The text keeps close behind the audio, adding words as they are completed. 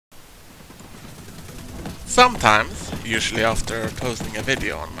Sometimes, usually after posting a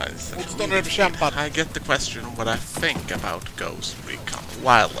video on my social media feed, I get the question what I think about Ghost Recon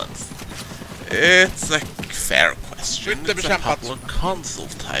Wildlands. It's a fair question, it's a popular console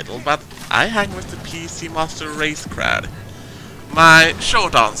title, but I hang with the PC Master Race crowd. My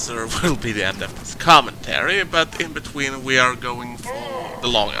short answer will be the end of this commentary, but in between we are going for the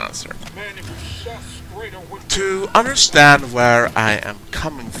long answer. To understand where I am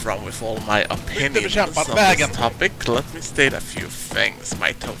coming from with all my opinions on this topic, let me state a few things.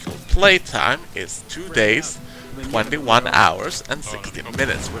 My total playtime is 2 days, 21 hours and 16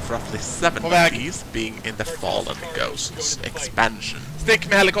 minutes, with roughly 7 of these being in the Fallen Ghosts expansion. My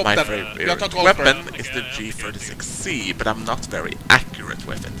favorite weapon is the G36C, but I'm not very accurate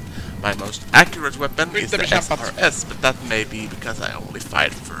with it. My most accurate weapon is the SRS, but that may be because I only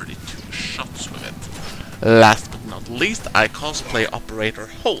fired 32 shots with it. Last but not least, I cosplay Operator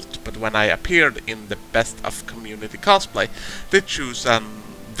Holt, but when I appeared in the Best of Community Cosplay, they chose a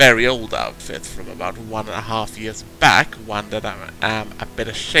very old outfit from about 1.5 years back, one that I am a bit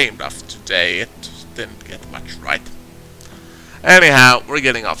ashamed of today. It didn't get much right. Anyhow, we're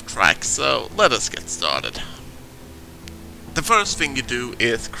getting off track, so let us get started. The first thing you do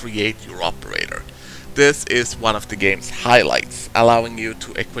is create your operator. This is one of the game's highlights, allowing you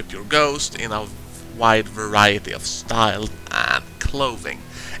to equip your ghost in a wide variety of style and clothing.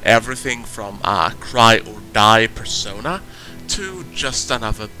 Everything from a cry or die persona to just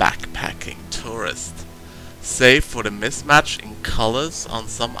another backpacking tourist. Save for the mismatch in colors on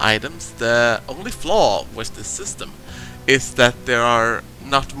some items, the only flaw with this system is that there are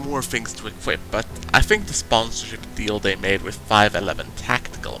not more things to equip, but I think the sponsorship deal they made with 511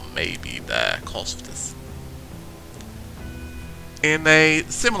 Tactical may be the cause of this. In a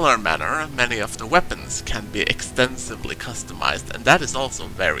similar manner, many of the weapons can be extensively customized, and that is also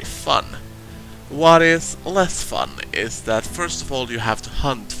very fun. What is less fun is that first of all you have to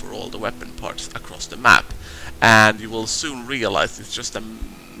hunt for all the weapon parts across the map, and you will soon realize it's just a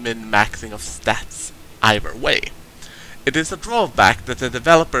min-maxing of stats either way. It is a drawback that the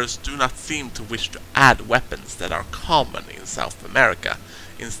developers do not seem to wish to add weapons that are common in South America,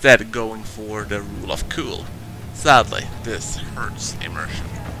 instead going for the rule of cool. Sadly, this hurts immersion.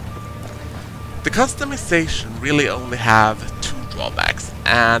 The customization really only have 2 drawbacks,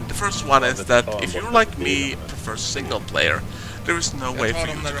 and the first one is that if you, like me, prefer single player, there is no way for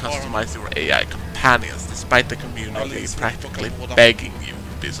you to customize your AI companions, despite the community practically begging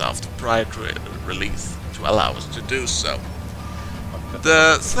Ubisoft prior to release to allow us to do so.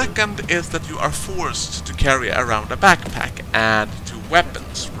 The second is that you are forced to carry around a backpack and 2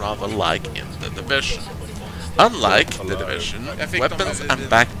 weapons, rather like in The Division. Unlike The Division, weapons and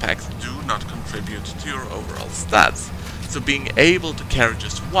backpacks do not contribute to your overall stats, so being able to carry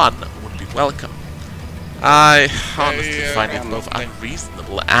just one would be welcome. I honestly find it both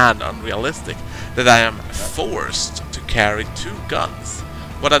unreasonable and unrealistic that I am forced to carry 2 guns.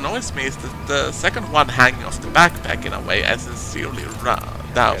 What annoys me is that the second one hanging off the backpack in a way I sincerely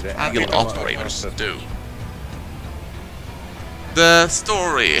doubt real operators do. The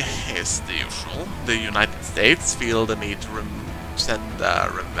story is the usual. The United States feel the need to send a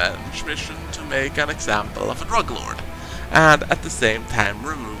revenge mission to make an example of a drug lord, and at the same time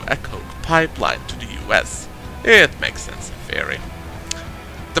remove a coke pipeline to the US. It makes sense in theory.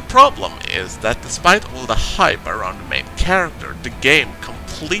 The problem is that despite all the hype around the main character, the game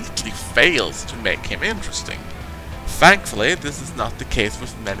completely fails to make him interesting. Thankfully, this is not the case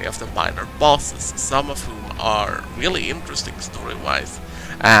with many of the minor bosses, some of whom are really interesting story-wise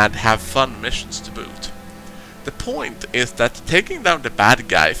and have fun missions to boot. The point is that taking down the bad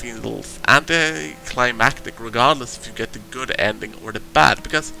guy feels anticlimactic regardless if you get the good ending or the bad,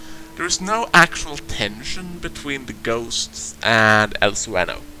 because there is no actual tension between the ghosts and El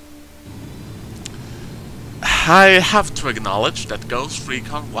Sueno. I have to acknowledge that Ghost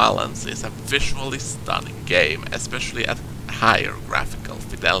Recon Wildlands is a visually stunning game, especially at higher graphical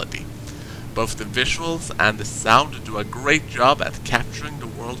fidelity. Both the visuals and the sound do a great job at capturing the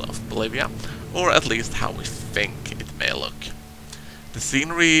world of Bolivia, or at least how we think it may look. The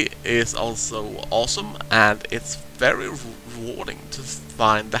scenery is also awesome, and it's very rewarding to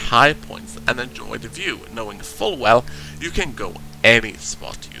find the high points and enjoy the view, knowing full well you can go any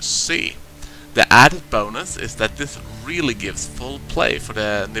spot you see. The added bonus is that this really gives full play for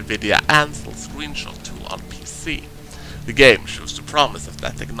the NVIDIA Ansel screenshot tool on PC. The game shows the promise of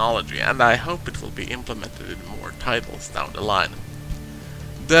that technology, and I hope it will be implemented in more titles down the line.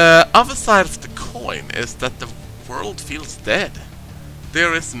 The other side of the coin is that the world feels dead.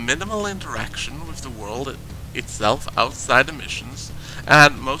 There is minimal interaction with the world itself outside the missions,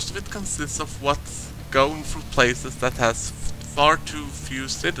 and most of it consists of what's going through places that has far too few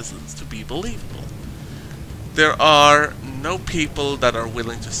citizens to be believable. There are no people that are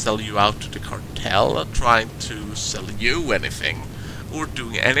willing to sell you out to the cartel, trying to sell you anything, or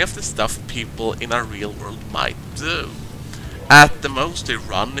doing any of the stuff people in our real world might do. At the most they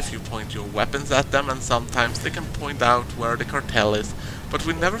run if you point your weapons at them, and sometimes they can point out where the cartel is, but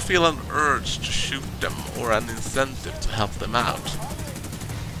we never feel an urge to shoot them or an incentive to help them out.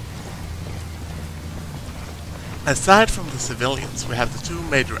 Aside from the civilians, we have the two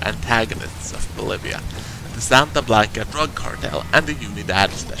major antagonists of Bolivia, the Santa Blanca drug cartel and the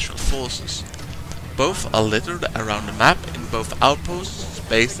Unidad special forces. Both are littered around the map in both outposts,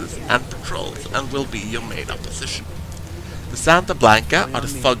 bases and patrols, and will be your main opposition. The Santa Blanca are the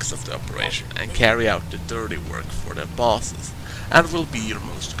thugs of the operation and carry out the dirty work for their bosses, and will be your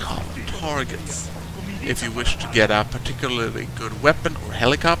most common targets. If you wish to get a particularly good weapon or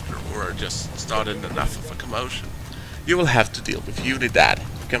helicopter, or just started enough of a commotion, you will have to deal with Unidad,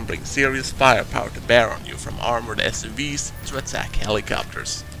 who can bring serious firepower to bear on you, from armored SUVs to attack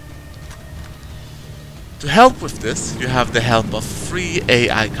helicopters. To help with this, you have the help of 3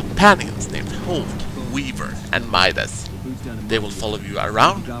 AI companions named Holt, Weaver and Midas. They will follow you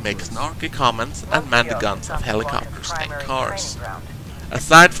around, make snarky comments and man the guns of helicopters and cars.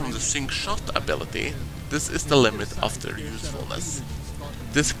 Aside from the sync shot ability, this is the limit of their usefulness.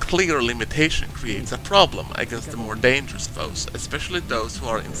 This clear limitation creates a problem against the more dangerous foes, especially those who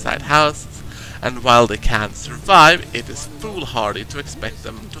are inside houses, and while they can survive, it is foolhardy to expect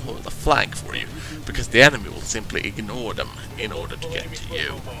them to hold a flank for you, because the enemy will simply ignore them in order to get to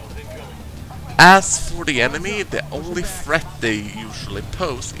you. As for the enemy, the only threat they usually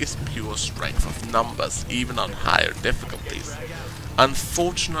pose is pure strength of numbers, even on higher difficulties.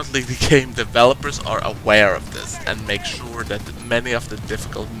 Unfortunately, the game developers are aware of this and make sure that many of the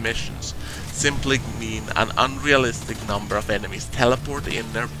difficult missions simply mean an unrealistic number of enemies teleport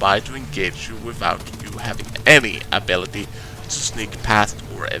in nearby to engage you without you having any ability to sneak past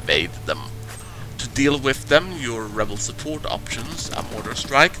or evade them. To deal with them, your rebel support options, a mortar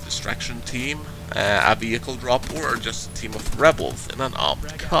strike, distraction team, a vehicle drop, or just a team of rebels in an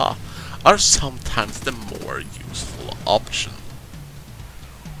armed car, are sometimes the more useful option.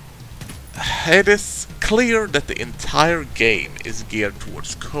 It is clear that the entire game is geared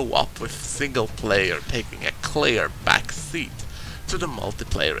towards co-op, with single player taking a clear back seat to the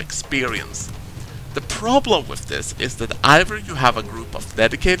multiplayer experience. The problem with this is that either you have a group of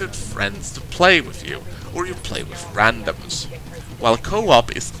dedicated friends to play with you, or you play with randoms. While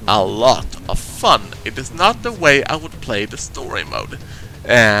co-op is a lot of fun, it is not the way I would play the story mode,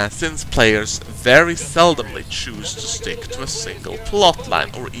 since players very seldomly choose to stick to a single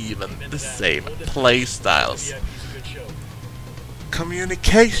plotline or even the same playstyles.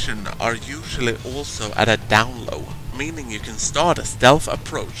 Communication are usually also at a down low, meaning you can start a stealth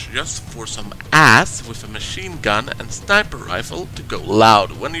approach just for some ass with a machine gun and sniper rifle to go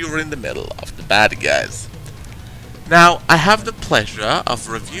loud when you're in the middle of the bad guys. Now, I have the pleasure of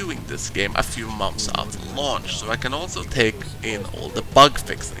reviewing this game a few months after launch, so I can also take in all the bug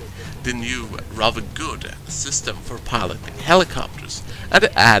fixing, the new, rather good system for piloting helicopters, and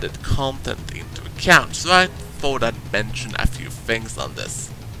the added content into account, so I thought I'd mention a few things on this.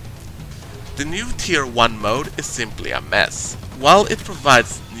 The new Tier 1 mode is simply a mess. While it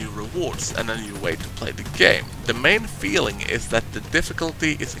provides new rewards and a new way to play the game, the main feeling is that the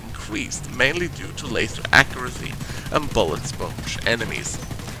difficulty is increased, mainly due to laser accuracy and bullet sponge enemies.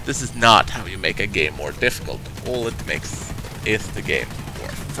 This is not how you make a game more difficult, all it makes is the game more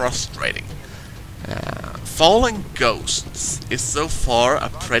frustrating. Falling Ghosts is so far a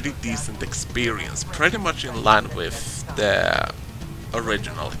pretty decent experience, pretty much in line with the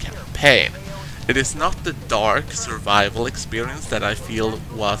original campaign. It is not the dark survival experience that I feel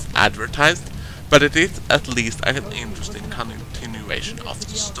was advertised, but it is at least an interesting continuation of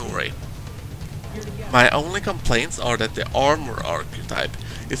the story. My only complaints are that the armor archetype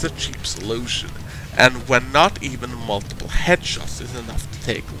is a cheap solution, and when not even multiple headshots is enough to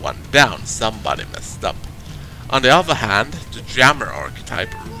take one down, somebody messed up. On the other hand, the jammer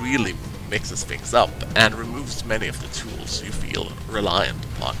archetype really mixes things up and removes many of the tools you feel reliant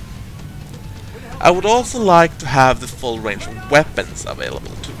upon. I would also like to have the full range of weapons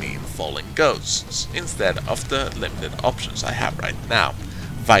available to me in Falling Ghosts, instead of the limited options I have right now.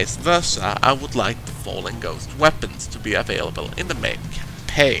 Vice versa, I would like the Falling Ghost weapons to be available in the main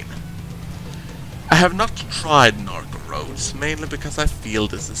campaign. I have not tried Narco Roads, mainly because I feel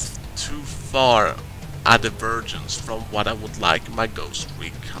this is too far a divergence from what I would like my Ghost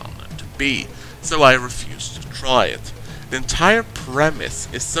Recon to be, so I refuse to try it. The entire premise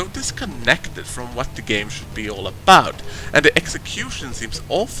is so disconnected from what the game should be all about, and the execution seems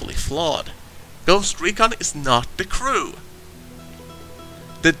awfully flawed. Ghost Recon is not the crew.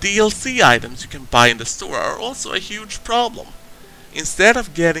 The DLC items you can buy in the store are also a huge problem. Instead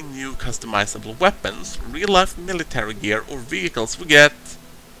of getting new customizable weapons, real-life military gear or vehicles, we get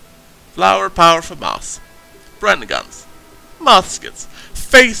flower power for mass, Bren guns, muskets,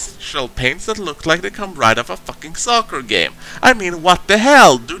 facial paints that look like they come right off a fucking soccer game. I mean, what the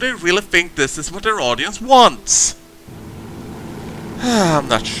hell? Do they really think this is what their audience wants? I'm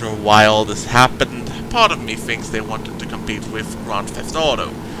not sure why all this happened. Part of me thinks they wanted to compete with Grand Theft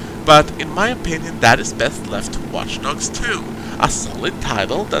Auto, but in my opinion that is best left to Watch Dogs 2, a solid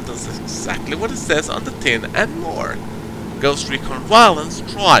title that does exactly what it says on the tin and more. Ghost Recon Wildlands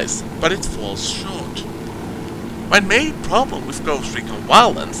tries, but it falls short. My main problem with Ghost Recon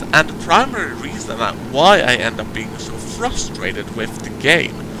Wildlands, and the primary reason why I end up being so frustrated with the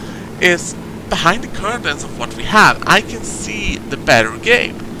game, is behind the curtains of what we have, I can see the better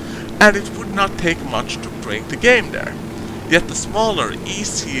game, and it would not take much to bring the game there. Yet the smaller,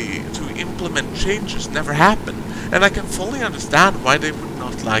 easy to implement changes never happen, and I can fully understand why they would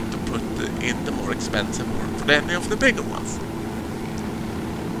not like to put in the more expensive work for any of the bigger ones.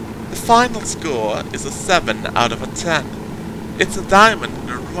 The final score is a 7 out of a 10. It's a diamond in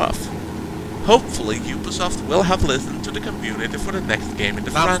the rough. Hopefully Ubisoft will have listened to the community for the next game in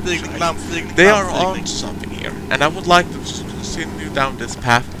the franchise. They are on something here, and I would like to continue down this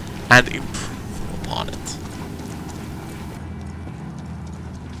path and improve upon it.